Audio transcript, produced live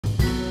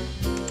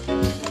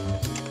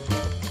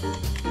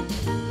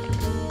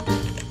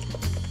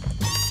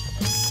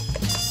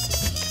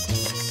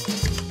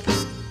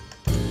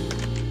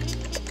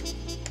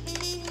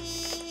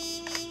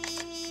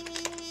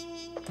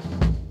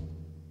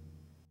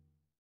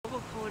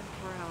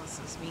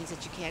paralysis means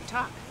that you can't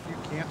talk. You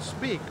can't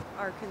speak.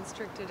 Are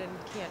constricted and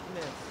can't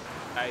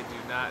move. I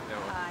do not know.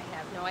 I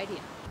have no idea.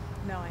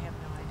 No, I have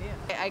no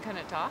idea. I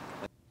couldn't talk.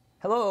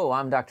 Hello,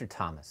 I'm Dr.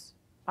 Thomas.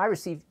 I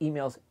receive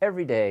emails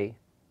every day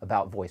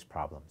about voice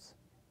problems.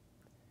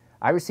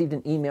 I received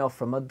an email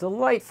from a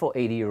delightful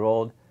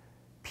 80-year-old,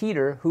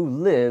 Peter, who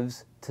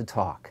lives to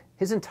talk.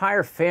 His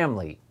entire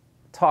family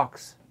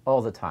talks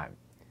all the time.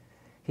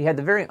 He had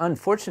the very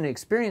unfortunate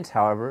experience,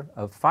 however,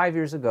 of 5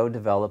 years ago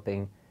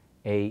developing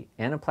an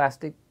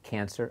anaplastic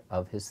cancer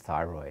of his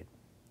thyroid.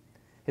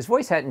 His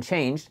voice hadn't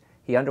changed.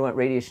 He underwent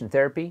radiation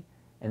therapy,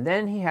 and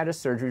then he had a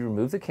surgery to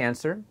remove the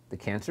cancer. The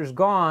cancer's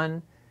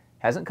gone,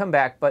 hasn't come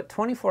back, but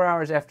 24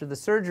 hours after the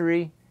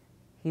surgery,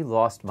 he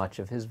lost much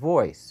of his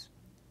voice.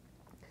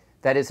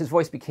 That is, his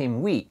voice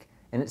became weak,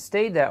 and it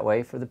stayed that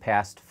way for the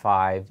past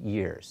 5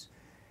 years.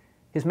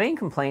 His main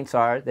complaints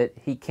are that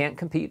he can't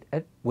compete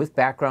with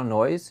background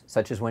noise,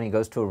 such as when he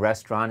goes to a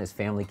restaurant, his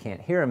family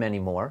can't hear him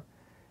anymore,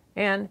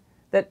 and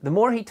that the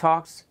more he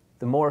talks,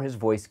 the more his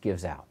voice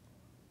gives out.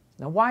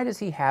 Now, why does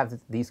he have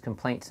these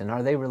complaints, and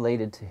are they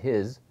related to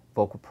his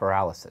vocal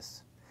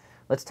paralysis?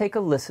 Let's take a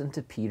listen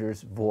to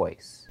Peter's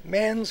voice.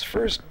 Man's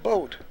first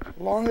boat.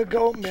 Long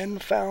ago, men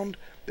found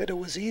that it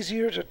was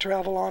easier to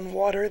travel on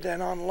water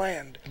than on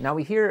land. Now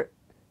we hear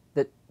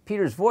that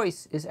Peter's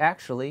voice is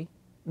actually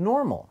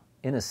normal.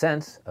 In a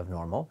sense of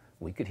normal.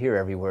 We could hear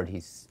every word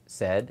he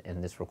said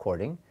in this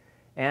recording.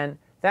 And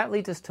that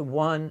leads us to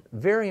one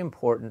very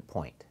important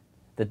point,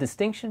 the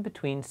distinction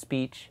between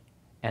speech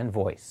and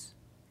voice.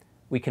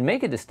 We can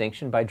make a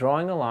distinction by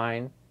drawing a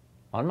line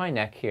on my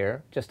neck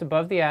here, just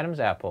above the Adam's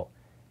apple.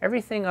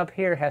 Everything up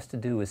here has to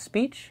do with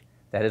speech.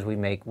 That is, we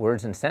make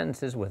words and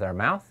sentences with our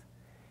mouth.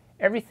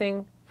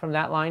 Everything from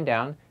that line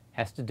down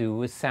has to do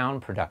with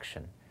sound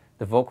production.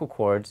 The vocal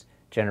cords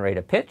generate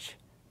a pitch,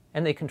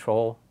 and they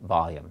control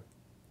volume.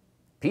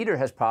 Peter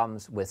has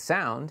problems with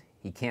sound.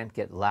 He can't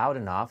get loud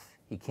enough.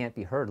 He can't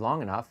be heard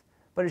long enough.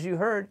 But as you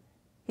heard,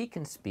 he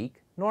can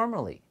speak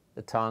normally.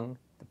 The tongue,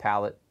 the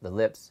palate, the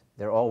lips,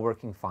 they're all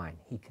working fine.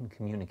 He can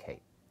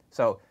communicate.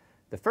 So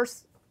the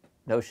first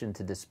notion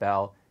to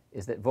dispel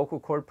is that vocal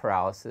cord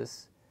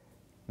paralysis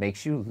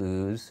makes you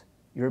lose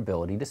your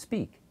ability to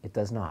speak. It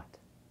does not.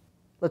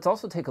 Let's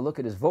also take a look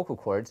at his vocal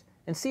cords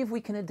and see if we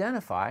can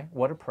identify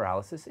what a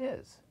paralysis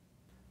is.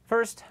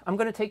 First, I'm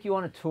going to take you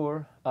on a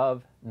tour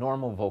of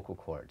normal vocal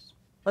cords.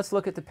 Let's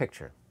look at the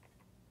picture.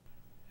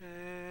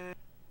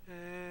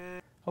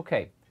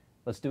 Okay,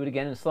 let's do it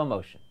again in slow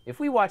motion. If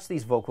we watch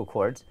these vocal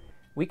cords,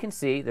 we can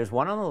see there's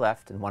one on the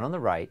left and one on the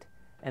right,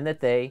 and that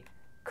they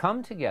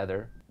come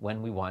together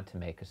when we want to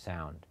make a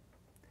sound.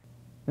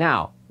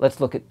 Now, let's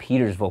look at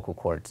Peter's vocal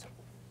cords.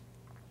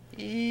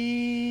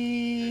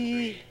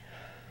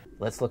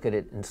 Let's look at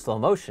it in slow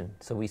motion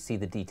so we see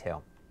the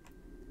detail.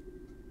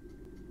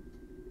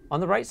 On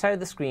the right side of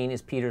the screen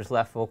is Peter's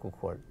left vocal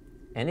cord,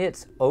 and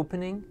it's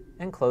opening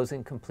and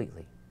closing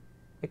completely.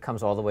 It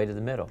comes all the way to the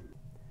middle.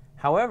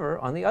 However,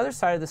 on the other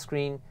side of the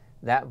screen,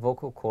 that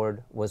vocal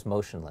cord was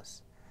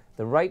motionless.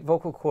 The right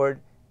vocal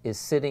cord is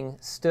sitting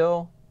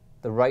still.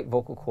 The right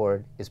vocal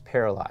cord is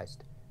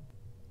paralyzed.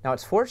 Now,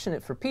 it's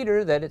fortunate for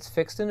Peter that it's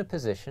fixed in a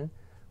position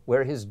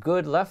where his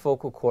good left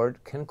vocal cord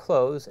can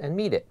close and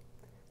meet it.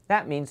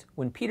 That means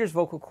when Peter's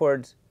vocal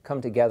cords come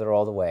together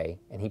all the way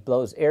and he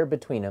blows air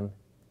between them,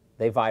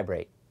 they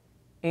vibrate,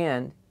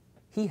 and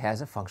he has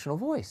a functional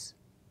voice.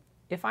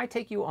 If I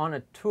take you on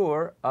a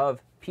tour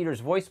of Peter's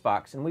voice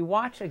box and we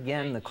watch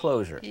again the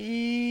closure,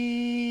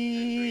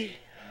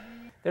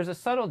 there's a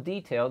subtle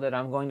detail that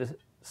I'm going to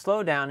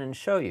slow down and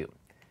show you,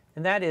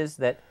 and that is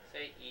that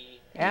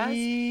as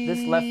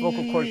this left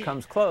vocal cord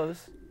comes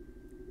close,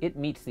 it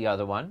meets the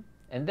other one,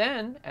 and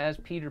then as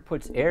Peter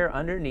puts air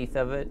underneath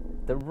of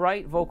it, the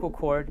right vocal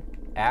cord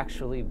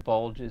actually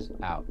bulges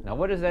out. Now,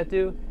 what does that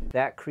do?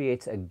 That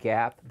creates a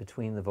gap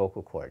between the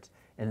vocal cords.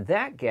 And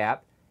that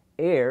gap,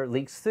 air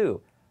leaks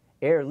through.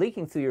 Air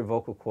leaking through your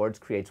vocal cords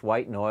creates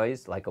white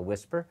noise like a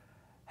whisper.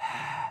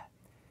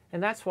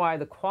 And that's why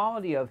the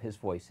quality of his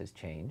voice has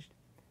changed.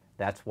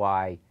 That's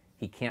why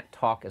he can't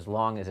talk as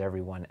long as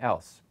everyone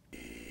else.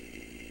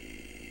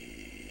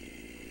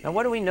 Now,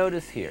 what do we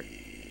notice here?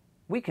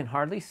 We can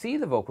hardly see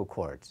the vocal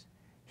cords.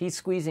 He's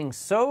squeezing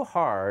so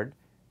hard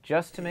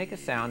just to make a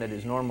sound at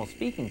his normal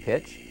speaking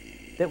pitch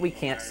that we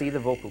can't see the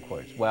vocal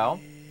cords. Well,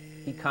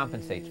 he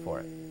compensates for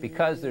it.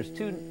 Because there's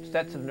two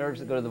sets of nerves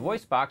that go to the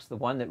voice box, the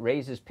one that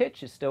raises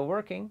pitch is still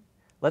working.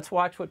 Let's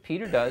watch what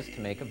Peter does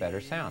to make a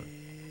better sound.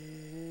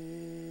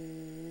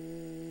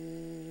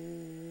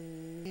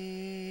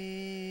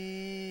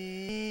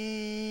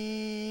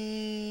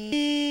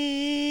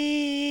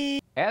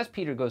 As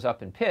Peter goes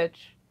up in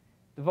pitch,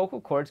 the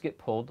vocal cords get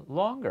pulled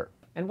longer.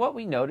 And what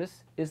we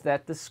notice is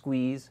that the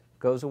squeeze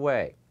goes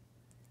away.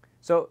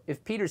 So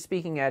if Peter's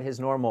speaking at his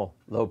normal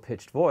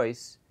low-pitched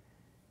voice,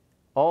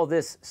 all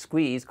this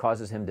squeeze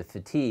causes him to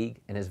fatigue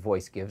and his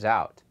voice gives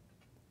out.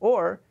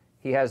 Or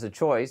he has a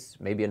choice,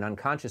 maybe an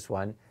unconscious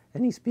one,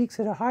 and he speaks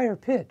at a higher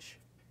pitch.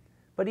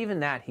 But even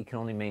that he can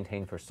only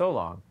maintain for so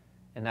long,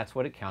 and that's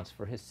what accounts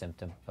for his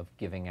symptom of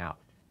giving out.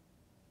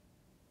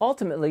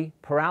 Ultimately,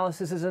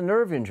 paralysis is a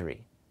nerve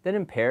injury that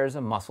impairs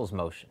a muscle's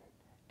motion.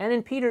 And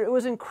in Peter, it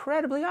was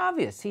incredibly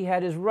obvious. He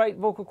had his right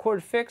vocal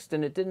cord fixed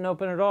and it didn't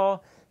open at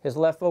all. His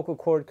left vocal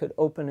cord could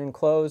open and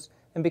close.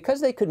 And because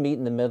they could meet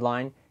in the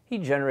midline, he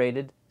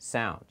generated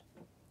sound.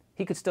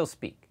 He could still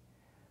speak.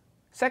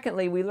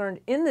 Secondly, we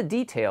learned in the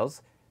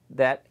details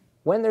that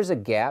when there's a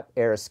gap,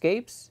 air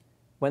escapes.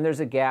 When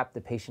there's a gap,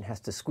 the patient has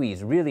to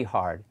squeeze really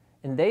hard,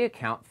 and they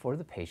account for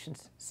the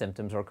patient's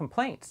symptoms or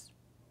complaints.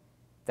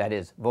 That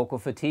is, vocal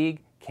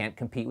fatigue can't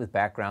compete with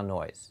background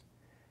noise.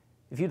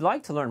 If you'd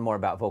like to learn more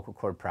about vocal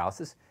cord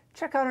paralysis,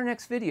 check out our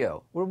next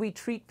video where we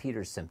treat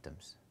Peter's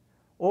symptoms.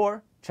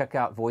 Or check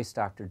out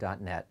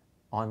voicedoctor.net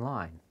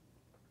online.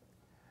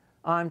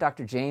 I'm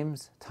Dr.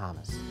 James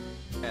Thomas.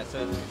 Yeah,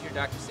 so if your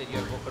doctor said you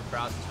have vocal cord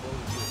paralysis, what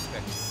would you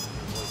expect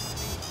your voice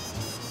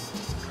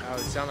to be? I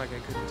would sound like I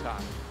couldn't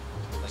talk.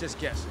 Just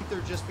guess.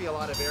 There'd just be a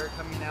lot of air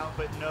coming out,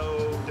 but no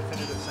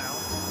definitive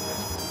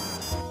sound.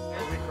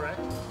 Are we correct?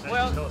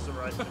 Well, tell us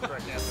the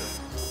correct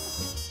answer.